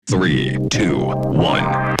3, 2,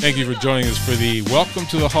 1. Thank you for joining us for the Welcome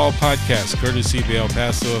to the Hall podcast, courtesy of the El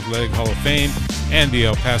Paso Athletic Hall of Fame and the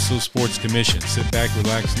El Paso Sports Commission. Sit back,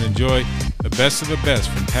 relax, and enjoy the best of the best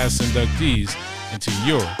from past inductees into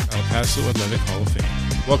your El Paso Athletic Hall of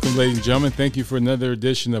Fame. Welcome, ladies and gentlemen. Thank you for another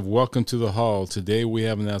edition of Welcome to the Hall. Today we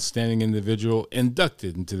have an outstanding individual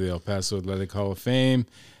inducted into the El Paso Athletic Hall of Fame,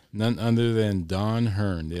 none other than Don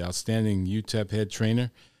Hearn, the outstanding UTEP head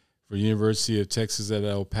trainer for University of Texas at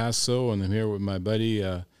El Paso. And I'm here with my buddy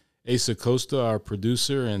Asa Costa, our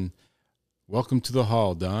producer, and welcome to the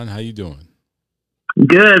Hall, Don. How you doing?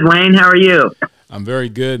 Good, Wayne. How are you? I'm very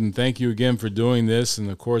good, and thank you again for doing this. And,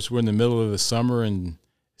 of course, we're in the middle of the summer and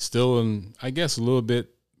still, I guess, a little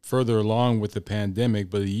bit further along with the pandemic.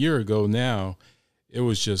 But a year ago now, it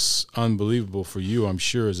was just unbelievable for you, I'm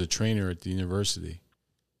sure, as a trainer at the university.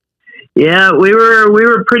 Yeah, we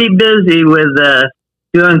were pretty busy with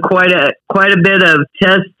doing quite a bit of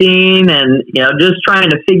testing and, just trying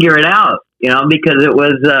to figure it out, because it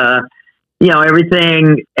was,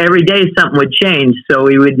 everything, every day something would change. So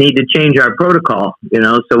we would need to change our protocol,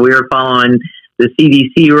 so we were following the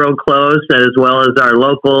CDC real close, as well as our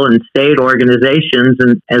local and state organizations,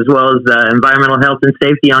 and as well as environmental health and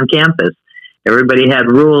safety on campus. Everybody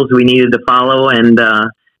had rules we needed to follow, and,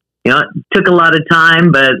 it took a lot of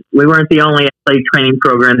time, but we weren't the only athletic training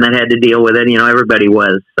program that had to deal with it. Everybody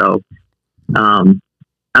was. So,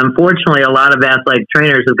 unfortunately, a lot of athletic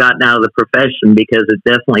trainers have gotten out of the profession because it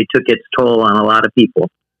definitely took its toll on a lot of people,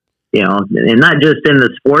 and not just in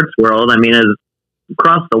the sports world. I mean,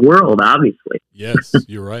 across the world, obviously. Yes,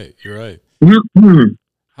 you're right. You're right.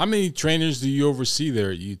 How many trainers do you oversee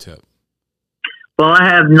there at UTEP? Well, I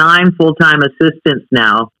have 9 full-time assistants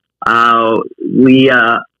now.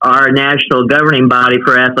 Our national governing body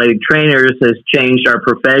for athletic trainers has changed our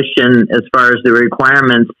profession as far as the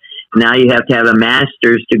requirements. Now you have to have a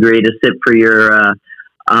master's degree to sit for your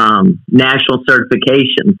national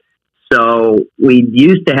certification. So we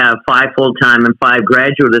used to have 5 full-time and 5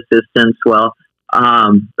 graduate assistants. Or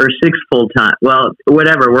 6 full-time. Well,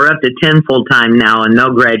 whatever. We're up to 10 full-time now and no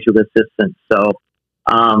graduate assistants. So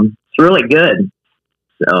it's really good.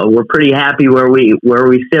 So we're pretty happy where we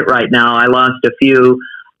sit right now. I lost a few,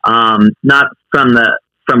 not from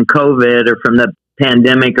COVID or from the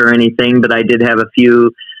pandemic or anything, but I did have a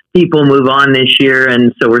few people move on this year,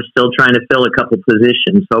 and so we're still trying to fill a couple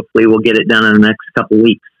positions. Hopefully we'll get it done in the next couple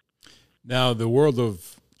weeks. Now, the world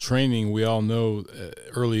of training, we all know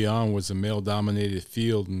early on was a male-dominated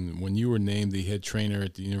field, and when you were named the head trainer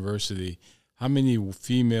at the university, how many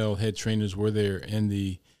female head trainers were there in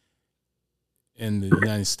the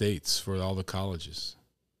United States for all the colleges?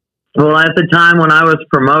 Well, at the time when I was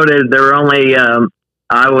promoted, there were only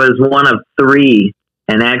I was one of 3,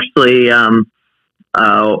 and actually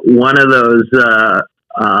one of those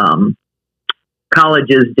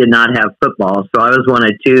colleges did not have football, so I was one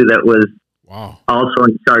of 2 that was also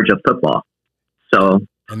in charge of football. So,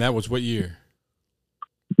 and that was what year?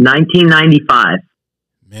 1995.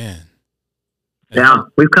 Man, yeah,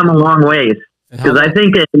 we've come a long ways, because I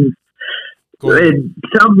think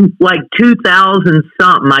something like 2000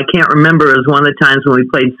 something, I can't remember, it was one of the times when we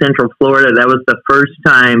played Central Florida. That was the first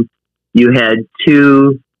time you had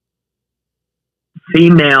 2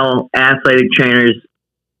 female athletic trainers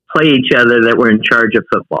play each other that were in charge of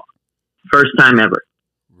football. First time ever.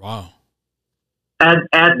 Wow.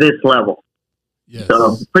 At this level. Yes.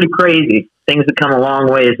 So pretty crazy. Things have come a long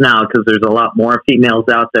ways now, because there's a lot more females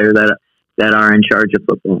out there that are in charge of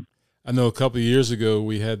football. I know a couple of years ago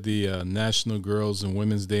we had the National Girls and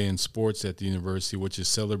Women's Day in Sports at the university, which is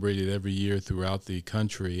celebrated every year throughout the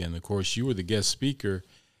country. And, of course, you were the guest speaker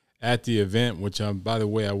at the event, which, by the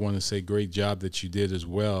way, I want to say great job that you did as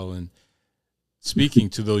well. And speaking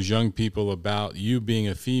to those young people about you being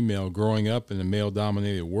a female growing up in a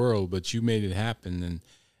male-dominated world, but you made it happen,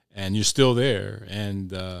 and you're still there.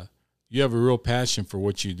 And you have a real passion for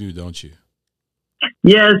what you do, don't you?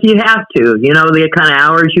 Yes, you have to. The kind of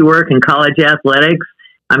hours you work in college athletics.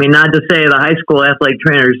 I mean, not to say the high school athletic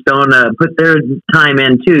trainers don't put their time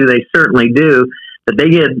in too. They certainly do. But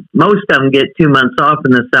most of them get 2 months off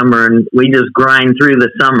in the summer, and we just grind through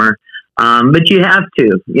the summer. But you have to,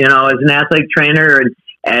 as an athletic trainer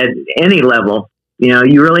at any level,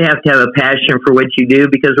 you really have to have a passion for what you do,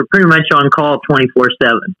 because we're pretty much on call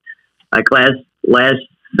 24/7. Like last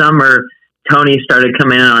summer, Tony started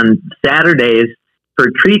coming in on Saturdays for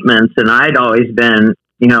treatments, and I'd always been,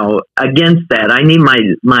 against that. I need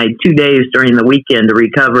my 2 days during the weekend to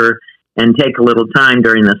recover and take a little time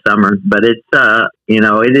during the summer. But it's,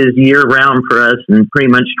 it is year round for us, and pretty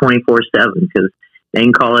much 24/7, because they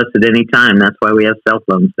can call us at any time. That's why we have cell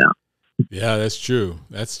phones now. Yeah, that's true.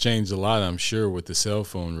 That's changed a lot, I'm sure, with the cell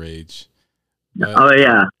phone rage. But Oh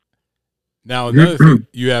yeah. now, another thing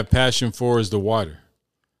you have passion for is the water.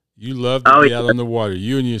 You love to Oh be yeah. out on the water.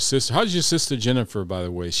 You and your sister. How's your sister Jennifer, by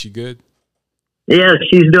the way? Is she good? Yeah,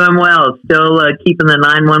 she's doing well. Still keeping the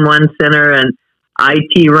 911 center and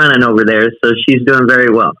IT running over there, so she's doing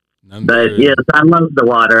very well. None But better yes, I love the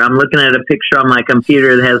water. I'm looking at a picture on my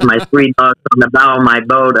computer that has my 3 dogs on the bow of my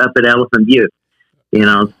boat up at Elephant Butte.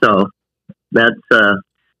 So that's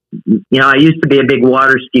I used to be a big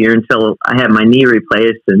water skier until I had my knee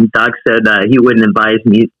replaced, and Doc said he wouldn't advise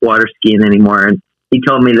me water skiing anymore. And he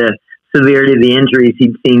told me the severity of the injuries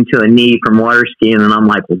he'd seen to a knee from water skiing, and I'm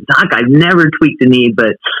like, well, Doc, I've never tweaked a knee,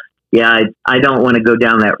 but yeah, I don't want to go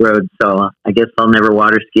down that road, so I guess I'll never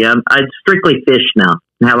water ski. I strictly fish now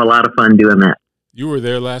and have a lot of fun doing that. You were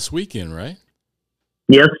there last weekend, right?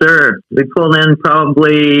 Yes, sir. We pulled in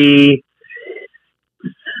probably,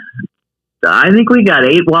 I think we got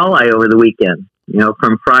 8 walleye over the weekend,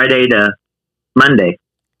 from Friday to Monday.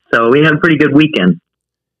 So we had a pretty good weekend.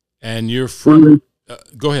 And you're from,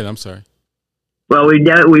 go ahead, I'm sorry. Well, we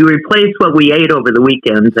replaced what we ate over the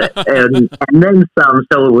weekends and then some,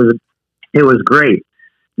 so it was great.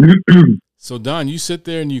 So, Don, you sit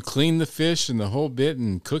there and you clean the fish and the whole bit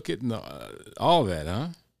and cook it and all that, huh?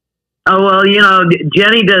 Oh, well,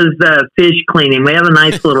 Jenny does fish cleaning. We have a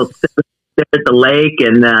nice little there at the lake,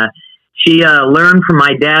 and she learned from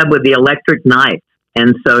my dad with the electric knife.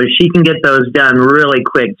 And so she can get those done really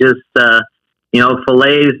quick, just,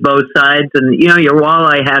 fillets both sides. And, your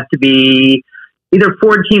walleye have to be either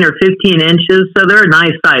 14 or 15 inches. So they're a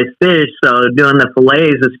nice sized fish. So doing the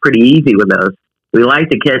fillets is pretty easy with those. We like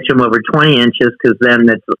to catch them over 20 inches because then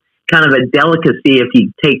it's kind of a delicacy if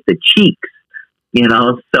you take the cheeks,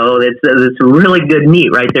 So it's really good meat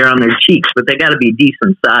right there on their cheeks, but they got to be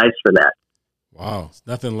decent size for that. Wow. It's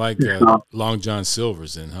nothing like Long John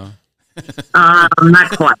Silver's in, huh?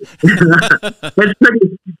 Not quite. It's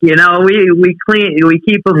pretty, we clean, we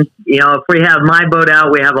keep them, if we have my boat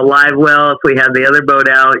out, we have a live well. If we have the other boat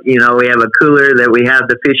out, we have a cooler that we have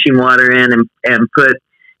the fishing water in and put,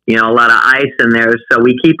 a lot of ice in there. So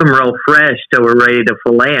we keep them real fresh till we're ready to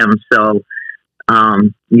fillet them. So,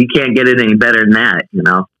 you can't get it any better than that,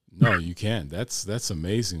 No, you can't. That's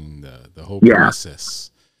amazing. The whole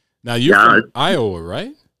process. Now you're from Iowa,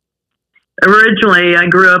 right? Originally, I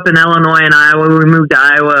grew up in Illinois and Iowa. We moved to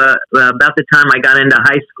Iowa about the time I got into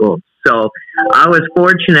high school. So I was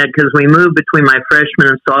fortunate because we moved between my freshman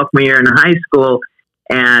and sophomore year in high school.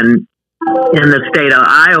 And in the state of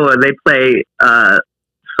Iowa, they play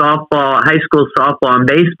softball, high school softball and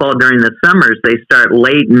baseball during the summers. They start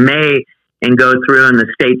late in May and go through in the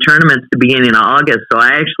state tournaments the beginning of August. So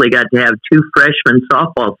I actually got to have 2 freshman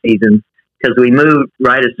softball seasons because we moved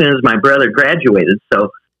right as soon as my brother graduated. So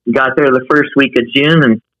got there the first week of June,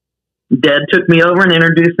 and Dad took me over and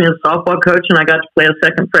introduced me as a softball coach, and I got to play a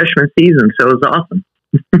second freshman season, so it was awesome.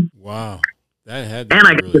 Wow. That had to and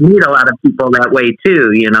I got really to meet a lot of people that way, too,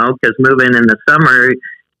 because moving in the summer,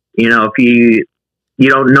 if you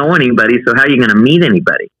don't know anybody, so how are you going to meet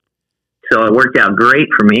anybody? So it worked out great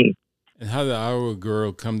for me. And how did the Iowa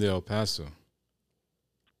girl come to El Paso?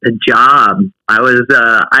 The job.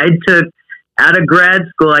 Out of grad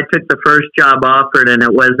school, I took the first job offered, and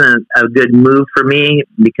it wasn't a good move for me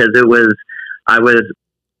because I was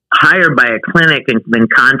hired by a clinic and then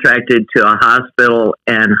contracted to a hospital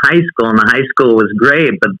and high school, and the high school was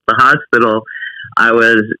great, but the hospital, I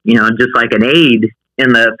was, just like an aide in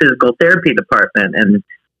the physical therapy department, and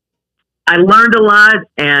I learned a lot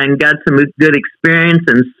and got some good experience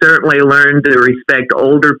and certainly learned to respect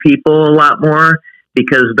older people a lot more,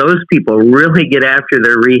 because those people really get after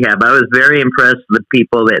their rehab. I was very impressed with the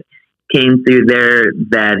people that came through there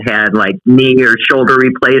that had like knee or shoulder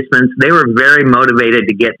replacements. They were very motivated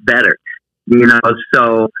to get better,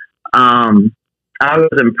 so I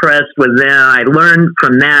was impressed with them. I learned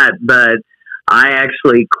from that, but I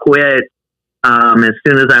actually quit as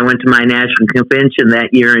soon as I went to my national convention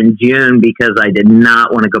that year in June because I did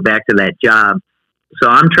not want to go back to that job. So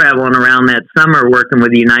I'm traveling around that summer working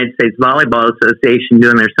with the United States Volleyball Association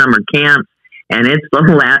doing their summer camps. And it's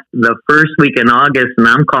the first week in August, and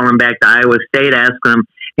I'm calling back to Iowa State asking them,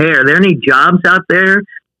 hey, are there any jobs out there?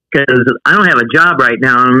 Because I don't have a job right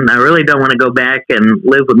now, and I really don't want to go back and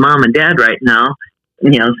live with Mom and Dad right now,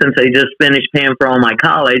 since I just finished paying for all my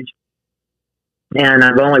college. And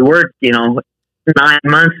I've only worked, 9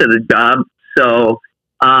 months at the job. So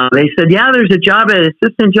they said, yeah, there's an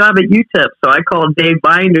assistant job at UTEP. So I called Dave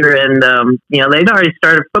Binder, and they'd already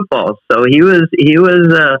started football, so he was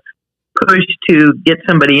pushed to get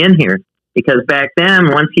somebody in here. because back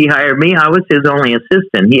then, once he hired me, I was his only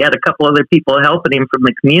assistant. He had a couple other people helping him from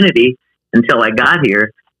the community until I got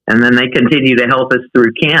here, and then they continued to help us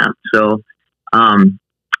through camp. So,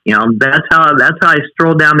 that's how I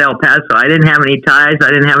strolled down to El Paso. I didn't have any ties. I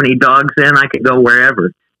didn't have any dogs in. I could go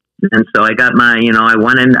wherever. And so I got my,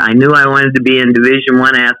 I knew I wanted to be in Division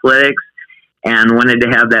I athletics and wanted to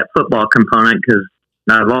have that football component because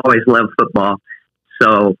I've always loved football.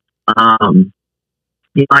 So, I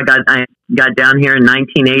got down here in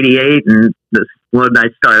 1988, and when I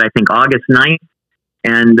started, I think August 9th,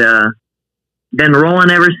 and been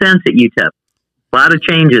rolling ever since at UTEP. A lot of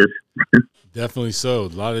changes. Definitely so. A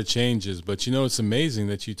lot of changes. But, it's amazing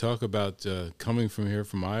that you talk about coming from here,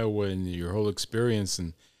 from Iowa, and your whole experience.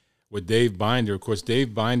 And with Dave Binder, of course,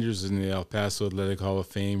 Dave Binder's in the El Paso Athletic Hall of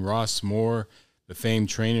Fame. Ross Moore, the famed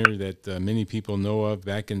trainer that many people know of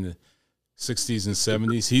back in the 60s and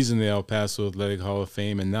 70s, he's in the El Paso Athletic Hall of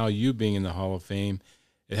Fame. And now you being in the Hall of Fame,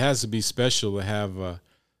 it has to be special to have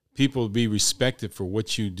people be respected for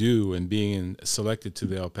what you do and being selected to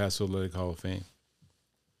the El Paso Athletic Hall of Fame.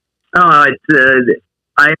 Oh,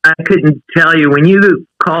 I couldn't tell you. When you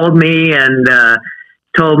called me and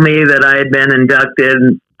told me that I had been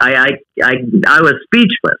inducted, I was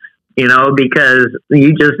speechless, because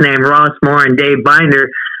you just named Ross Moore and Dave Binder.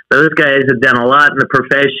 Those guys have done a lot in the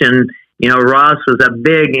profession. Ross was a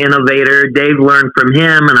big innovator. Dave learned from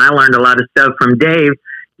him, and I learned a lot of stuff from Dave,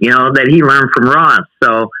 that he learned from Ross.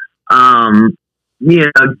 So,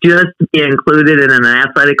 just to be included in an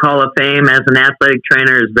athletic hall of fame as an athletic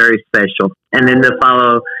trainer is very special. And then to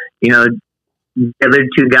follow, the other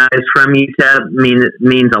two guys from UTEP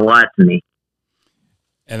means a lot to me.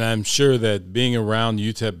 And I'm sure that being around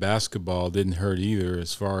UTEP basketball didn't hurt either,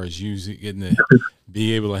 as far as you getting to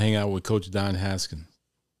be able to hang out with Coach Don Haskins.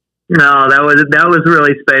 No, that was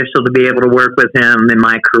really special to be able to work with him in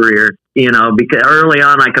my career. Because early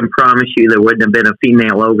on, I can promise you there wouldn't have been a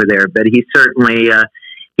female over there, but he certainly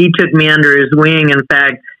he took me under his wing. In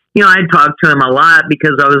fact, I talked to him a lot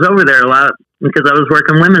because I was over there a lot because I was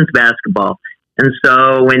working women's basketball. And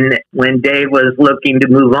so when Dave was looking to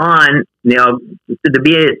move on, to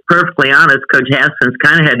be perfectly honest, Coach Haskins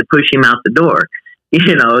kind of had to push him out the door.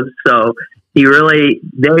 So he really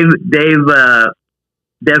Dave.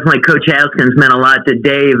 Definitely Coach Haskins meant a lot to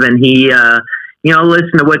Dave, and he,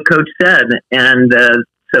 listened to what Coach said. And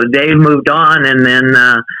so Dave moved on, and then,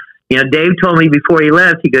 Dave told me before he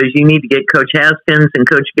left, he goes, you need to get Coach Haskins and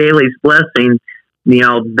Coach Bailey's blessing.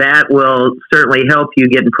 That will certainly help you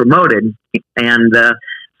getting promoted. And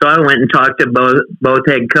so I went and talked to both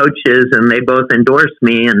head coaches, and they both endorsed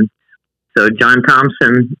me. And so John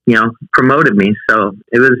Thompson, promoted me. So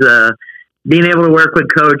it was being able to work with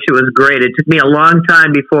Coach, it was great. It took me a long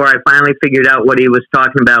time before I finally figured out what he was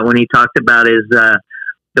talking about when he talked about the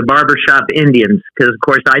barbershop Indians. Because, of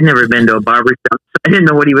course, I'd never been to a barbershop, so I didn't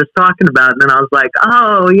know what he was talking about. And then I was like,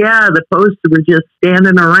 oh, yeah, the posts were just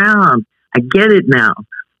standing around. I get it now.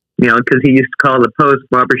 Because he used to call the post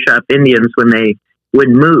barbershop Indians when they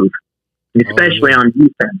wouldn't move, especially on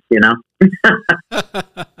defense,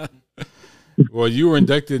 Well, you were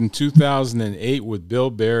inducted in 2008 with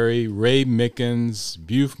Bill Berry, Ray Mickens,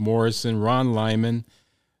 Buford Morrison, Ron Lyman,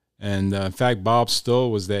 and in fact, Bob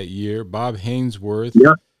Stoll was that year. Bob Hainsworth,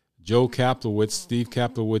 yep. Joe Kaplowitz, Steve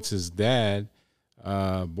Kaplowitz's dad.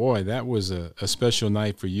 Boy, that was a special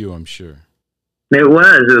night for you, I'm sure. It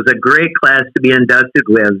was. It was a great class to be inducted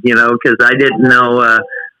with, because I didn't know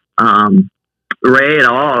Ray at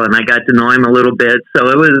all, and I got to know him a little bit. So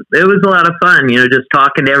it was a lot of fun, just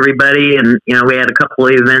talking to everybody, and we had a couple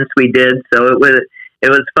of events we did. So it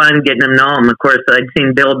was fun getting to know him. Of course, I'd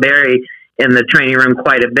seen Bill Berry in the training room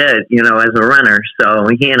quite a bit, as a runner. So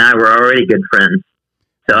he and I were already good friends.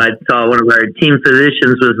 So I saw one of our team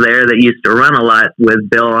physicians was there that used to run a lot with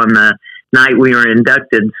Bill on the night we were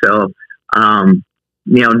inducted. So,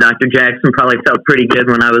 Dr. Jackson probably felt pretty good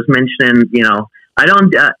when I was mentioning,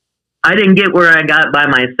 I didn't get where I got by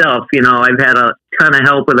myself. I've had a ton of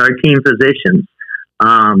help with our team physicians.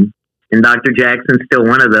 And Dr. Jackson's still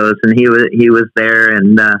one of those, and he was there,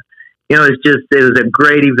 and it was a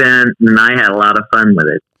great event, and I had a lot of fun with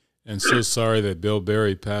it. And so sorry that Bill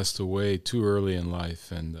Berry passed away too early in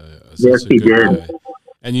life. And yes, he did.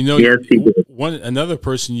 And yes, he did. Another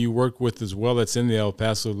person you work with as well that's in the El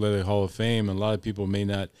Paso Athletic Hall of Fame, and a lot of people may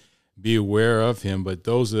not be aware of him, but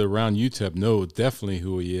those that are around UTEP know definitely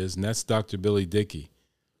who he is, and that's Dr. Billy Dickey.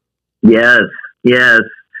 Yes. He was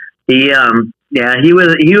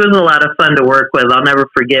a lot of fun to work with. I'll never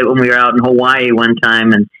forget when we were out in Hawaii one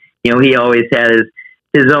time, and he always had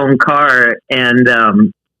his own car, and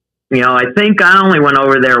I think I only went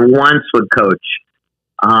over there once with Coach.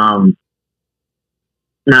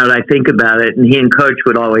 now that I think about it, and he and Coach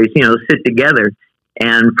would always, sit together.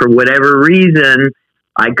 And for whatever reason,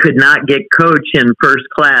 I could not get Coach in first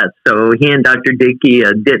class. So he and Dr. Dickey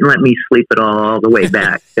didn't let me sleep at all the way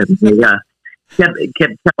back. And they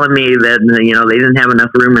kept telling me that, they didn't have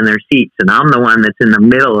enough room in their seats. And I'm the one that's in the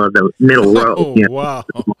middle of the middle row. Oh, wow.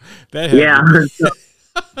 So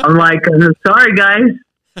I'm like, sorry, guys.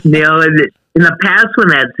 In the past when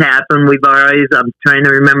that's happened, I'm trying to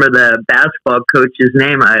remember the basketball coach's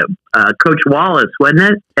name, Coach Wallace, wasn't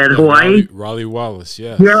it, at Hawaii? Raleigh Wallace,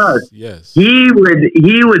 yes. Yes. He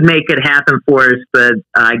would make it happen for us, but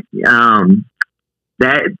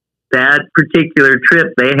that particular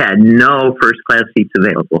trip, they had no first-class seats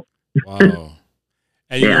available. Wow.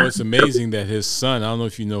 And, it's amazing that his son, I don't know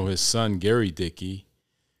if you know his son, Gary Dickey.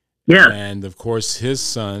 Yeah. And, of course, his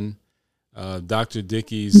son, Dr.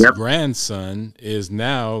 Dickey's grandson, is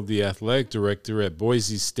now the athletic director at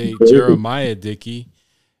Boise State, Jeremiah Dickey.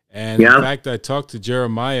 And, in fact, I talked to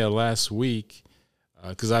Jeremiah last week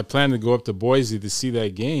because I plan to go up to Boise to see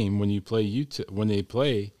that game when they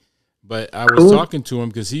play. But I was talking to him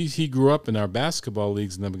because he grew up in our basketball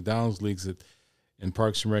leagues and the McDonald's leagues in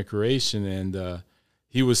Parks and Recreation, and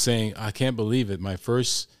he was saying, I can't believe it. My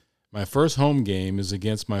first home game is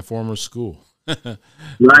against my former school.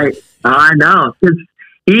 Right. I know.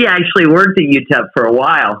 He actually worked at UTEP for a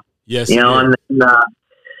while. Yes. And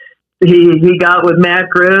he got with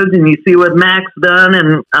Mac Rhodes, and you see what Mac's done,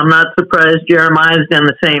 and I'm not surprised Jeremiah's done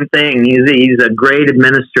the same thing. He's a great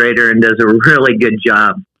administrator and does a really good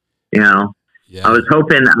job. Yeah. I was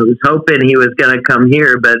hoping he was going to come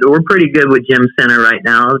here, but we're pretty good with Jim Center right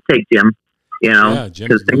now. I'll take Jim,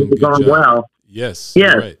 because things are going well. Yes.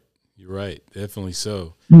 You're right. Definitely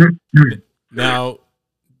so. Now,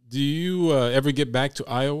 do you ever get back to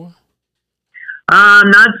Iowa?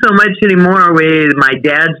 Not so much anymore. My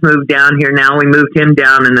dad's moved down here now. We moved him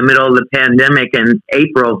down in the middle of the pandemic in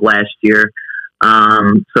April of last year.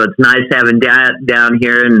 So it's nice having Dad down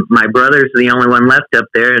here, and my brother's the only one left up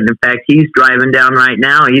there. And in fact, he's driving down right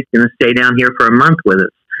now. He's going to stay down here for a month with us.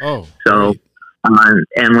 Oh, so,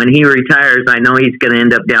 and when he retires, I know he's going to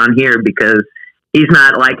end up down here because he's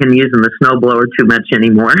not liking using the snowblower too much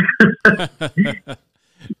anymore.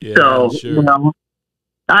 So,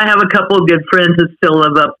 I have a couple of good friends that still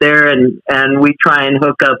live up there, and we try and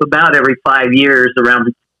hook up about every 5 years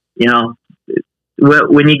around,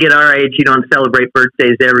 when you get our age, you don't celebrate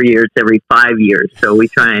birthdays every year. It's every 5 years. So we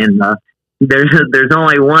try and, there's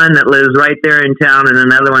only one that lives right there in town and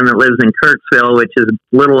another one that lives in Kirksville, which is a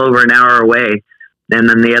little over an hour away. And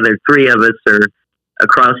then the other three of us are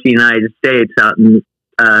across the United States, out in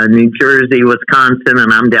New Jersey, Wisconsin,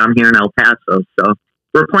 and I'm down here in El Paso. So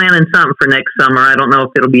we're planning something for next summer. I don't know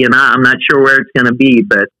if it'll be I'm not sure where it's going to be,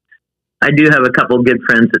 but I do have a couple of good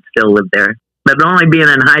friends that still live there. But only being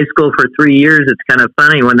in high school for 3 years, it's kind of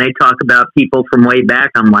funny when they talk about people from way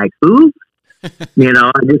back. I'm like, who? I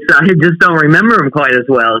just don't remember them quite as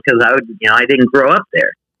well because I didn't grow up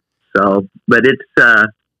there. So, but it's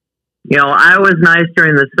Iowa's nice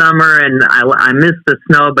during the summer, and I miss the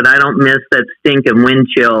snow, but I don't miss that stinking wind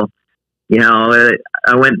chill.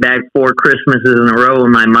 I went back 4 Christmases in a row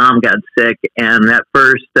when my mom got sick, and that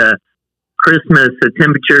first Christmas, the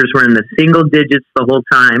temperatures were in the single digits the whole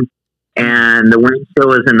time, and the wind chill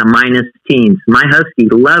was in the minus teens. My husky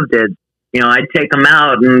loved it. I'd take them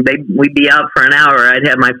out, and we'd be out for an hour. I'd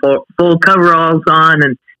have my full coveralls on,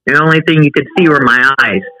 and the only thing you could see were my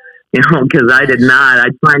eyes, because I did not.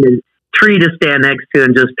 I'd find a tree to stand next to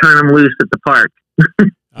and just turn them loose at the park.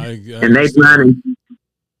 And they'd run and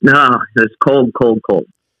no, it's cold, cold, cold.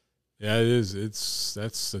 Yeah, it is.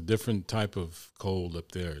 That's a different type of cold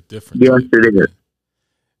up there. Different. Yes, it is.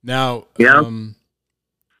 Now,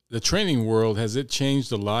 the training world, has it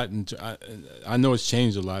changed a lot? And I know it's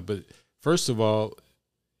changed a lot, but first of all,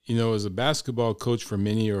 as a basketball coach for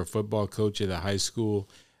many or a football coach at a high school,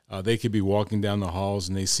 they could be walking down the halls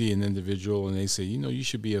and they see an individual and they say, you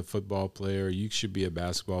should be a football player. You should be a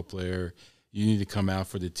basketball player. You need to come out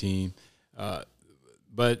for the team.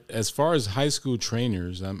 But as far as high school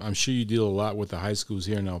trainers, I'm sure you deal a lot with the high schools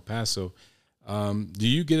here in El Paso. Do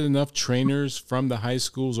you get enough trainers from the high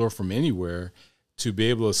schools or from anywhere to be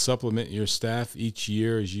able to supplement your staff each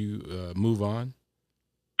year as you move on?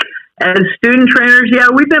 As student trainers, yeah,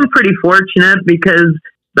 we've been pretty fortunate because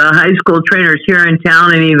the high school trainers here in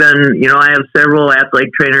town, and even, I have several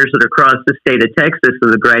athletic trainers that are across the state of Texas that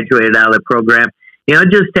have graduated out of the program. It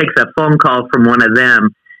just takes a phone call from one of them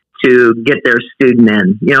to get their student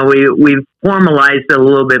in. We've formalized it a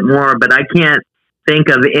little bit more, but I can't think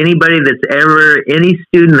of any student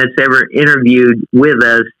that's ever interviewed with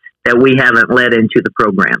us that we haven't led into the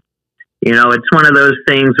program. It's one of those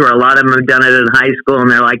things where a lot of them have done it in high school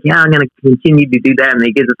and they're like, yeah, I'm going to continue to do that. And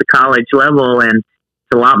they get to the college level and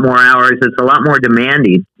it's a lot more hours. It's a lot more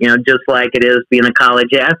demanding, just like it is being a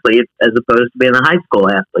college athlete as opposed to being a high school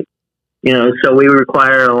athlete. So we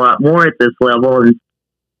require a lot more at this level. And,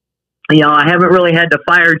 I haven't really had to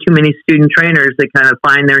fire too many student trainers that kind of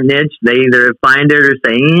find their niche. They either find it or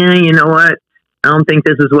say, yeah, you know what? I don't think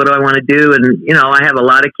this is what I want to do. And, I have a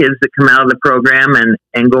lot of kids that come out of the program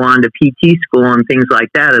and go on to PT school and things like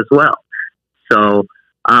that as well. So,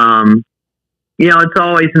 it's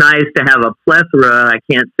always nice to have a plethora. I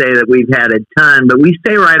can't say that we've had a ton, but we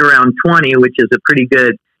stay right around 20, which is a pretty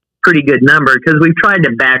good number because we've tried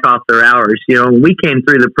to back off their hours. When we came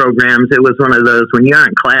through the programs, it was one of those, when you aren't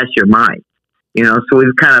in class, you're mine. So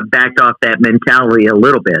we've kind of backed off that mentality a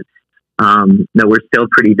little bit. That we're still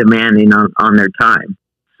pretty demanding on their time.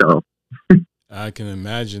 So I can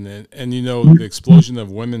imagine it. And, the explosion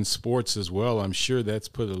of women's sports as well, I'm sure that's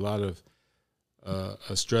put a lot of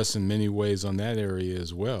a stress in many ways on that area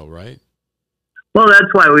as well, right? Well,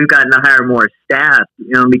 that's why we've gotten to hire more staff,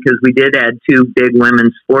 because we did add 2 big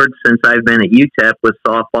women's sports since I've been at UTEP with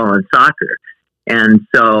softball and soccer. And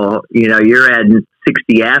so, you're adding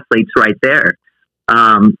 60 athletes right there.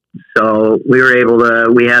 So we were able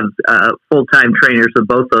to, we have full-time trainers of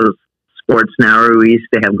both those sports now, or we used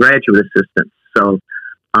to have graduate assistants. So,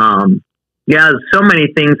 so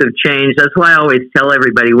many things have changed. That's why I always tell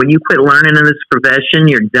everybody, when you quit learning in this profession,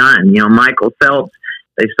 you're done. Michael Phelps,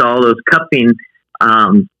 they saw those cupping,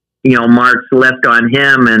 marks left on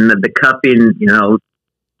him, and the cupping,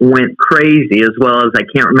 went crazy, as well as, I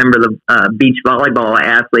can't remember the beach volleyball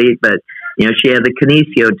athlete, but, she had the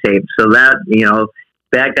kinesio tape. So that,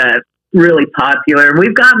 that got really popular. And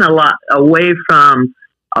we've gotten a lot away from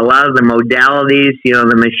a lot of the modalities,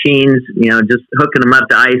 the machines, just hooking them up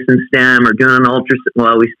to ice and stem or doing an ultrasound.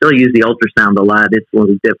 Well, we still use the ultrasound a lot. It's a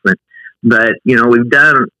little different. But, we've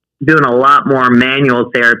doing a lot more manual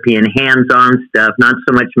therapy and hands-on stuff, not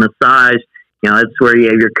so much massage. That's where you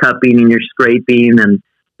have your cupping and your scraping, and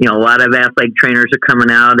a lot of athletic trainers are coming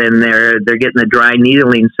out and they're getting the dry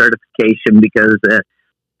needling certification because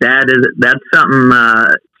that's something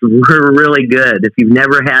really good. If you've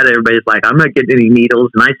never had it, everybody's like, I'm not getting any needles.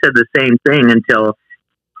 And I said the same thing until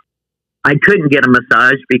I couldn't get a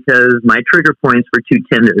massage because my trigger points were too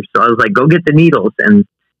tender. So I was like, go get the needles. And,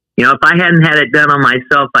 if I hadn't had it done on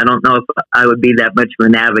myself, I don't know if I would be that much of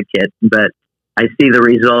an advocate. But I see the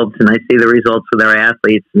results, and I see the results with our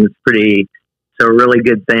athletes, and it's a really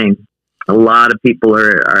good thing. A lot of people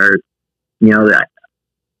are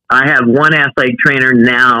I have one athletic trainer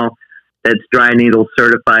now that's dry needle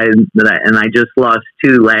certified, and I just lost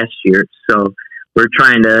 2 last year. So we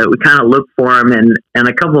kind of look for them, and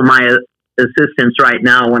a couple of my assistants right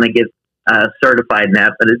now want to get certified in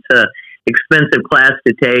that, but it's a expensive class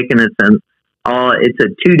to take, and it's a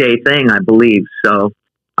 2-day thing, I believe. So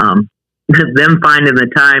them finding the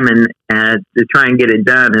time and to try and get it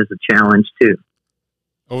done is a challenge too.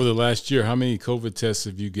 Over the last year, how many COVID tests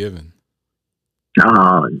have you given?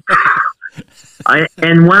 In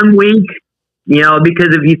 1 week,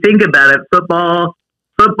 because if you think about it, football,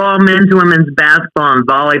 men's, women's, basketball, and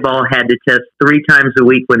volleyball had to test 3 times a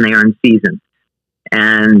week when they were in season.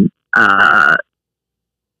 And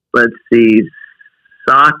let's see,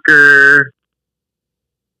 soccer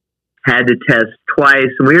had to test twice.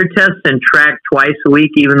 We were testing track twice a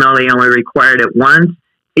week, even though they only required it once,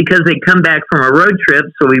 because they come back from a road trip.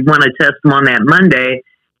 So we want to test them on that Monday.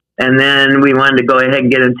 And then we wanted to go ahead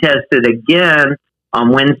and get them tested again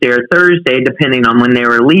on Wednesday or Thursday, depending on when they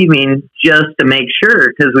were leaving, just to make sure,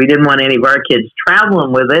 because we didn't want any of our kids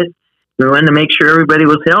traveling with it. We wanted to make sure everybody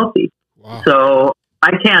was healthy. Wow. So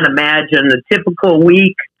I can't imagine the typical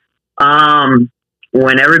week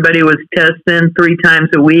when everybody was testing 3 times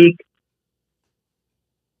a week,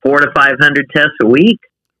 400 to 500 tests a week.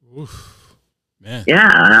 Oof, man. Yeah,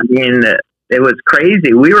 I mean, it was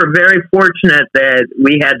crazy. We were very fortunate that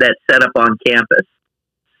we had that set up on campus.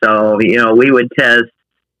 So, we would test.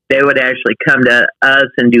 They would actually come to us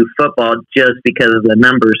and do football just because of the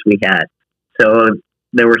numbers we had. So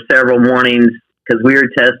there were several mornings, because we were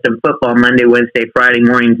testing football Monday, Wednesday, Friday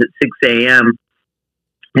mornings at 6 a.m.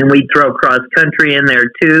 And we'd throw cross country in there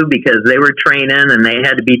too, because they were training and they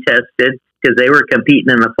had to be tested because they were competing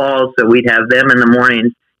in the fall. So we'd have them in the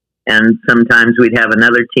mornings, and sometimes we'd have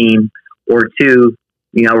another team or two,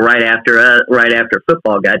 right after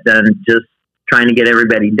football got done, just trying to get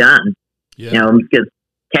everybody done. Yeah. Because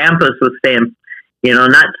campus was staying,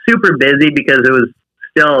 not super busy because it was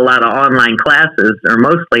still a lot of online classes, or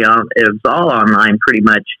mostly it was all online pretty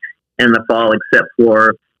much in the fall, except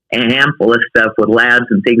for a handful of stuff with labs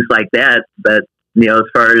and things like that. But, as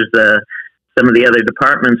far as some of the other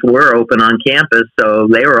departments were open on campus, so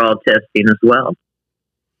they were all testing as well.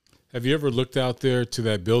 Have you ever looked out there to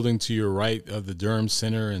that building to your right of the Durham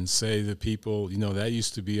Center and say to people, that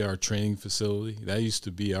used to be our training facility. That used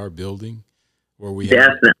to be our building where we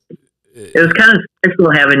Definitely. It was kind of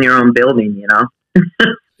special having your own building,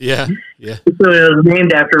 Yeah. So it was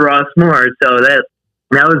named after Ross Moore, so that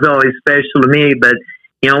was always special to me. But,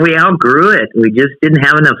 we outgrew it. We just didn't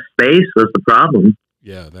have enough space was the problem.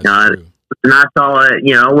 Yeah, that's true. Not all,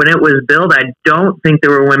 when it was built, I don't think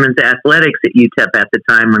there were women's athletics at UTEP at the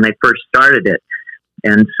time when they first started it.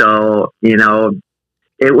 And so,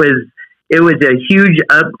 it was a huge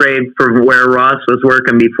upgrade from where Ross was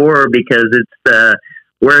working before, because it's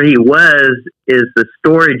where he is the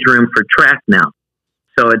storage room for track now.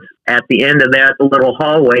 So it's at the end of that little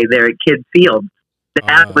hallway there at Kidd Field.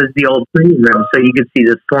 That was the old training room. So you could see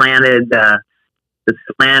the slanted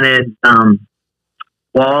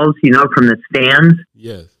walls, from the stands.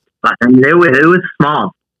 Yes. And it was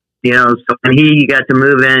small, so when he got to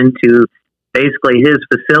move into basically his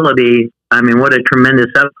facility, what a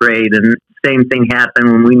tremendous upgrade. And same thing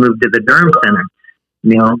happened when we moved to the Durham Center.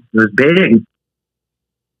 It was big.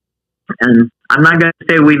 And I'm not going to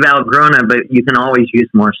say we've outgrown it, but you can always use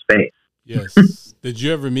more space. Yes. Did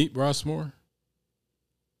you ever meet Ross Moore?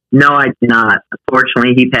 No, I did not.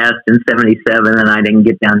 Unfortunately, he passed in 1977, and I didn't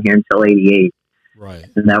get down here until 1988. Right.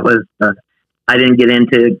 And that was, I didn't get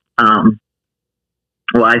into, I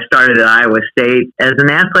started at Iowa State. As an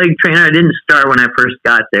athletic trainer, I didn't start when I first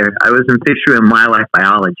got there. I was in fishery and wildlife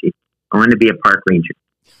biology. I wanted to be a park ranger.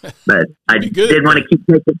 But I didn't want to keep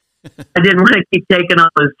taking all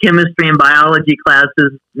those chemistry and biology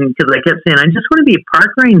classes, because I kept saying, I just want to be a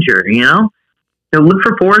park ranger, to look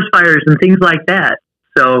for forest fires and things like that.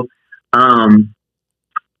 So, my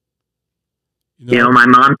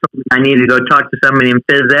mom told me I needed to go talk to somebody in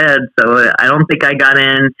phys ed, so I don't think I got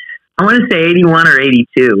in. I want to say 81 or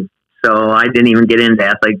 82. So I didn't even get into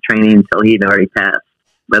athletic training until he'd already passed.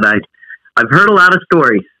 But I've heard a lot of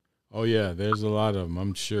stories. Oh yeah, there's a lot of them,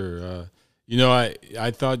 I'm sure.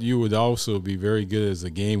 I thought you would also be very good as a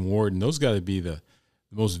game warden. Those got to be the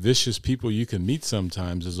most vicious people you can meet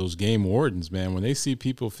sometimes, is those game wardens, man. When they see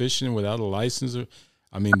people fishing without a license, they're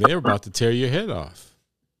about to tear your head off.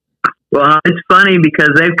 Well, it's funny because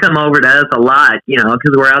they've come over to us a lot,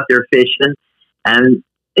 because we're out there fishing. And,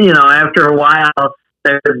 after a while,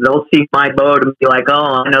 they'll see my boat and be like,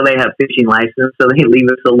 oh, I know they have fishing license, so they leave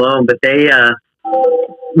us alone. But it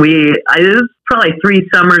was probably 3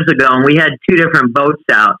 summers ago, and we had 2 different boats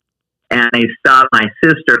out. And they stopped my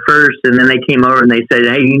sister first, and then they came over and they said,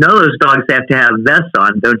 hey, those dogs have to have vests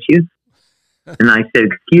on, don't you? And I said,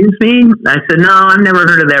 excuse me? I said, no, I've never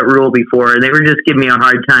heard of that rule before. And they were just giving me a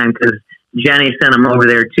hard time because Jenny sent them over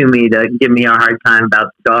there to me to give me a hard time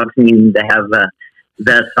about dogs needing to have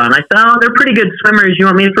vests on. I said, oh, they're pretty good swimmers. You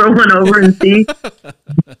want me to throw one over and see?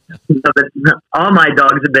 All my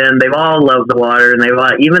dogs they've all loved the water, and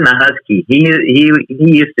even the husky. He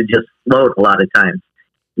used to just float a lot of times.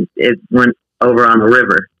 It went over on the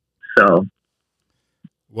river. So.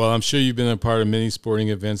 Well, I'm sure you've been a part of many sporting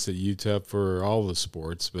events at UTEP for all the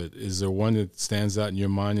sports, but is there one that stands out in your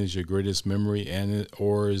mind as your greatest memory,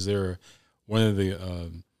 or is there one of the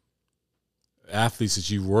athletes that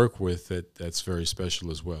you work with that's very special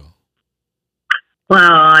as well?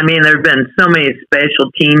 Well, there have been so many special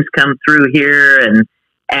teams come through here and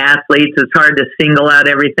athletes. It's hard to single out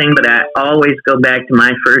everything, but I always go back to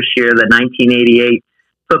my first year, the 1988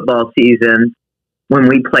 football season, when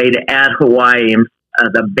we played at Hawaii.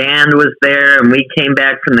 The band was there, and we came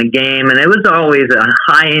back from the game, and it was always a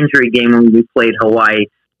high injury game when we played Hawaii,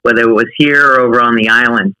 whether it was here or over on the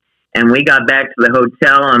island. And we got back to the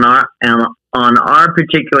hotel, and on our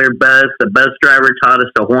particular bus, the bus driver taught us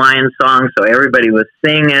a Hawaiian song, so everybody was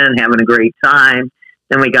singing, having a great time.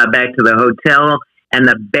 Then we got back to the hotel, and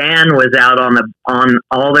the band was out on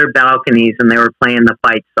all their balconies, and they were playing the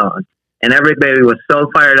fight song. And everybody was so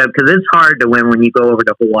fired up, because it's hard to win when you go over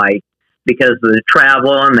to Hawaii, because of the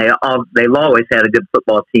travel, and they've always had a good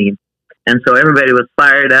football team. And so everybody was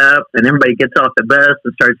fired up, and everybody gets off the bus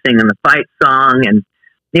and starts singing the fight song. And,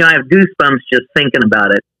 I have goosebumps just thinking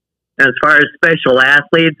about it. And as far as special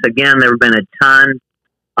athletes, again, there have been a ton.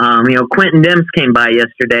 Quentin Dimms came by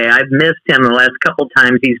yesterday. I've missed him the last couple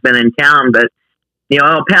times he's been in town, but,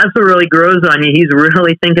 El Paso really grows on you. He's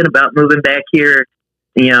really thinking about moving back here,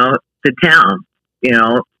 to town,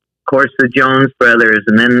 Of course, the Jones brothers,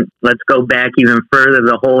 and then let's go back even further.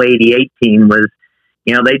 The whole 88 team was,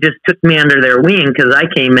 they just took me under their wing because I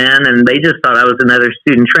came in and they just thought I was another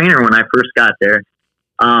student trainer when I first got there.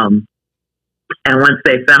 And once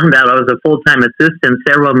they found out I was a full-time assistant,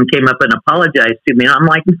 several of them came up and apologized to me. And I'm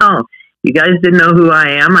like, no, you guys didn't know who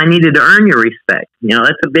I am. I needed to earn your respect.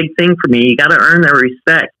 That's a big thing for me. You got to earn their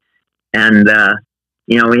respect. And,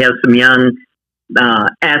 we have some young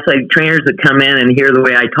athletic trainers that come in and hear the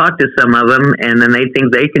way I talk to some of them, and then they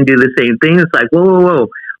think they can do the same thing. It's like, whoa.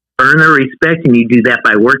 Earn their respect, and you do that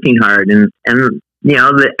by working hard. And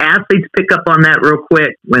the athletes pick up on that real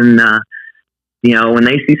quick when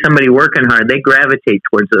they see somebody working hard, they gravitate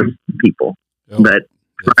towards those people. Oh, but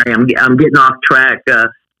sorry, I'm getting off track.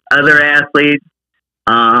 Other athletes,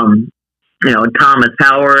 Thomas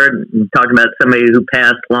Howard, talking about somebody who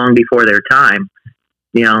passed long before their time.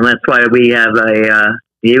 That's why we have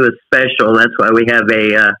he was special. That's why we have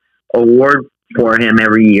a award for him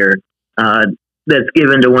every year. That's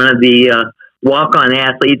given to one of the walk-on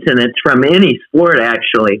athletes, and it's from any sport,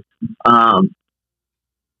 actually.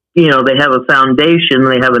 They have a foundation,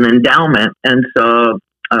 they have an endowment, and so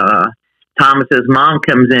Thomas's mom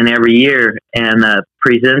comes in every year and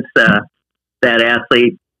presents that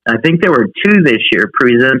athlete. I think there were 2 this year,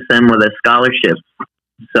 presents them with a scholarship.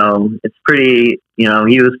 So it's pretty, he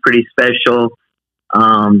was pretty special.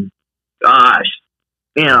 I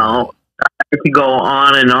could go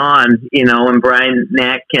on and on, and Brian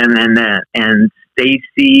Natkin and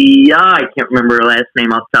Stacy, I can't remember her last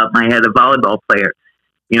name off the top of my head, a volleyball player.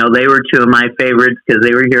 They were 2 of my favorites because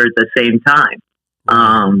they were here at the same time.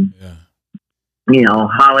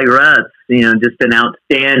 Holly Russ, just an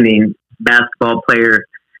outstanding basketball player.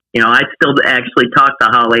 I still actually talk to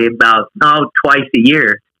Holly about, twice a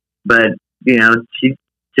year, but, she's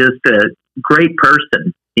just a great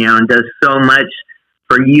person, and does so much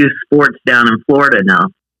for youth sports down in Florida now.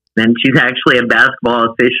 And she's actually a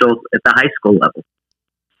basketball official at the high school level.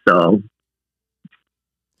 So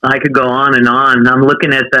I could go on and on. I'm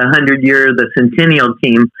looking at the 100-year, the Centennial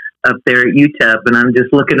team up there at UTEP, and I'm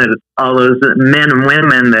just looking at all those men and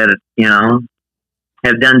women that,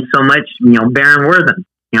 have done so much. Baron Worthen,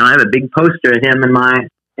 I have a big poster of him in my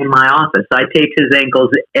office. I tape his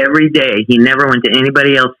ankles every day. He never went to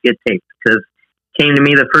anybody else to get taped because came to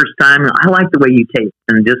me the first time. I like the way you tape,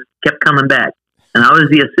 and just kept coming back. And I was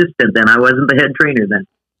the assistant then. I wasn't the head trainer then.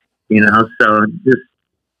 So just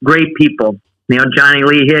great people. Johnny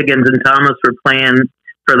Lee Higgins and Thomas were playing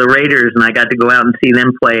for the Raiders, and I got to go out and see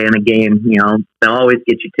them play in a game. They'll always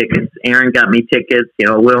get you tickets. Aaron got me tickets.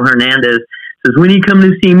 Will Hernandez says, when you come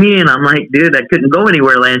to see me? And I'm like, dude, I couldn't go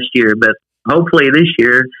anywhere last year, but hopefully this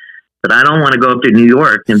year. But I don't want to go up to New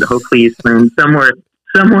York, and hopefully he's playing somewhere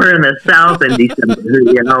in the South in December,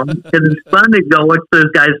 because it's fun to go watch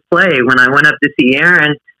those guys play. When I went up to see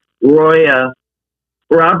Aaron, Roy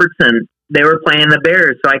Robertson, they were playing the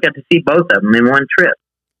Bears, so I got to see both of them in one trip.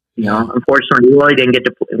 Unfortunately, Roy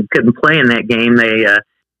couldn't play in that game. They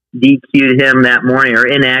DQ'd him that morning, or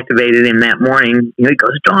inactivated him that morning. He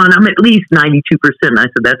goes, John, I'm at least 92%. I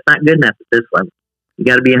said, that's not good enough at this level. You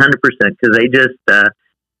got to be 100%, because they just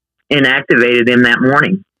inactivated him that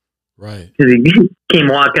morning. Right. Because he came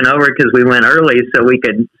walking over, because we went early so we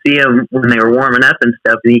could see him when they were warming up and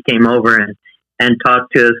stuff. And he came over and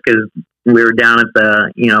talked to us, because we were down at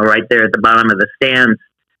the, right there at the bottom of the stands.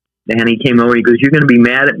 And he came over, he goes, you're going to be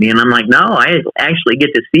mad at me. And I'm like, no, I actually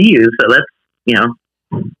get to see you. So that's,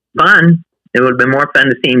 fun. It would have been more fun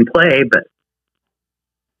to see him play, but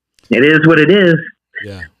it is what it is.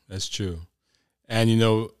 Yeah, that's true. And,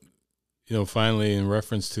 finally, in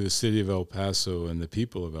reference to the city of El Paso and the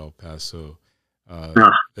people of El Paso,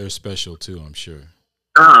 they're special too, I'm sure.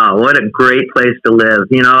 Oh, what a great place to live.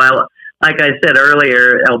 Like I said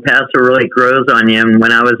earlier, El Paso really grows on you. And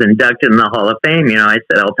when I was inducted in the Hall of Fame, I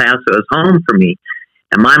said El Paso is home for me.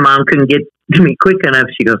 And my mom couldn't get to me quick enough.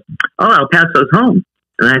 She goes, oh, El Paso's home.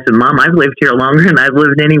 And I said, Mom, I've lived here longer than I've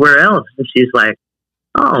lived anywhere else. And she's like,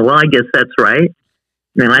 oh, well, I guess that's right.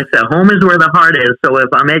 And I said, home is where the heart is. So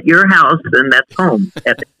if I'm at your house, then that's home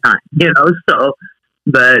at the time, So,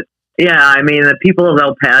 but yeah, the people of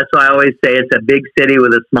El Paso, I always say it's a big city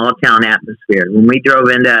with a small town atmosphere. When we drove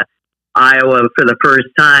into Iowa for the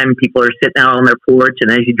first time, people are sitting out on their porch,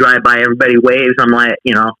 and as you drive by, everybody waves. I'm like,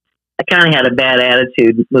 I kind of had a bad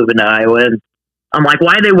attitude moving to Iowa. And I'm like,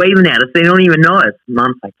 why are they waving at us? They don't even know us.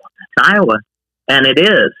 Mom's like, well, that's Iowa. And it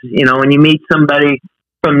is. When you meet somebody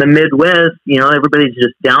from the Midwest, everybody's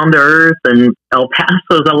just down to earth, and El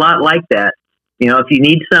Paso's a lot like that. If you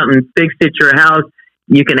need something fixed at your house,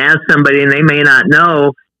 you can ask somebody, and they may not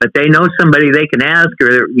know, but they know somebody they can ask,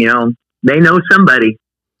 or, they know somebody.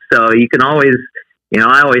 So you can always,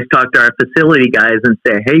 I always talk to our facility guys and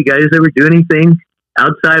say, hey, you guys ever do anything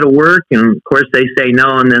outside of work? And of course they say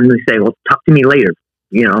no. And then they say, well, talk to me later.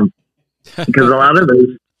 because a lot of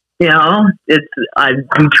those, you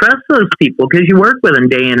trust those people because you work with them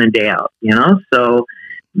day in and day out, so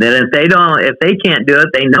that if they can't do it,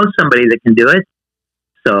 they know somebody that can do it.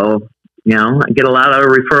 So, I get a lot of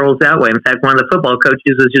referrals that way. In fact, one of the football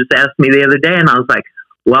coaches was just asked me the other day, and I was like,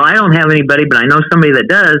 well, I don't have anybody, but I know somebody that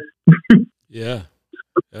does. Yeah.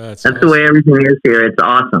 That's awesome. The way everything is here. It's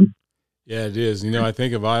awesome. Yeah, it is. I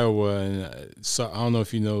think of Iowa, and I don't know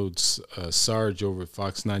if you know Sarge over at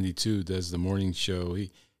Fox 92 does the morning show.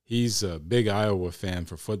 He's a big Iowa fan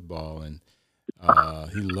for football, and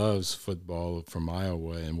he loves football from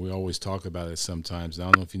Iowa, and we always talk about it sometimes. I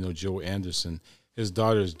don't know if you know Joe Anderson. His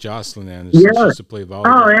daughter is Jocelyn Anderson. Yeah. She used to play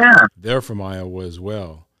volleyball. Oh, yeah. They're from Iowa as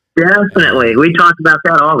well. Definitely. We talk about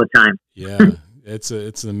that all the time. Yeah, it's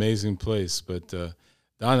an amazing place. But,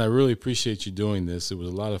 Don, I really appreciate you doing this. It was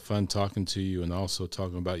a lot of fun talking to you and also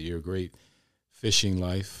talking about your great fishing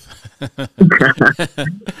life. Well,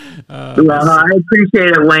 I appreciate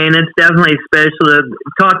it, Wayne. It's definitely special to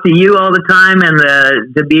talk to you all the time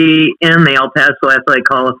and to be in the El Paso Athletic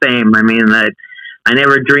Hall of Fame. I mean, I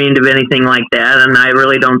never dreamed of anything like that, and I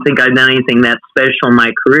really don't think I've done anything that special in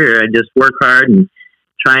my career. I just work hard and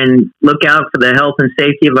try and look out for the health and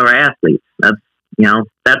safety of our athletes.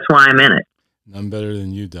 That's why I'm in it. None better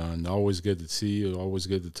than you, Don. Always good to see you. Always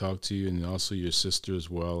good to talk to you, and also your sister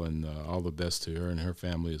as well. And all the best to her and her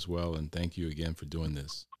family as well. And thank you again for doing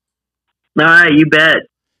this. All right, you bet.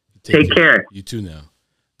 Take care. You too now.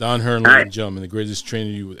 Don Hearn, ladies and gentlemen, the greatest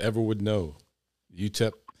trainer you ever would know.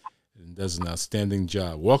 UTEP, and does an outstanding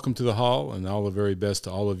job. Welcome to the Hall, and all the very best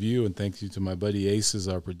to all of you. And thank you to my buddy Ace, as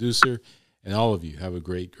our producer, and all of you. Have a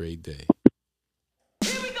great, great day.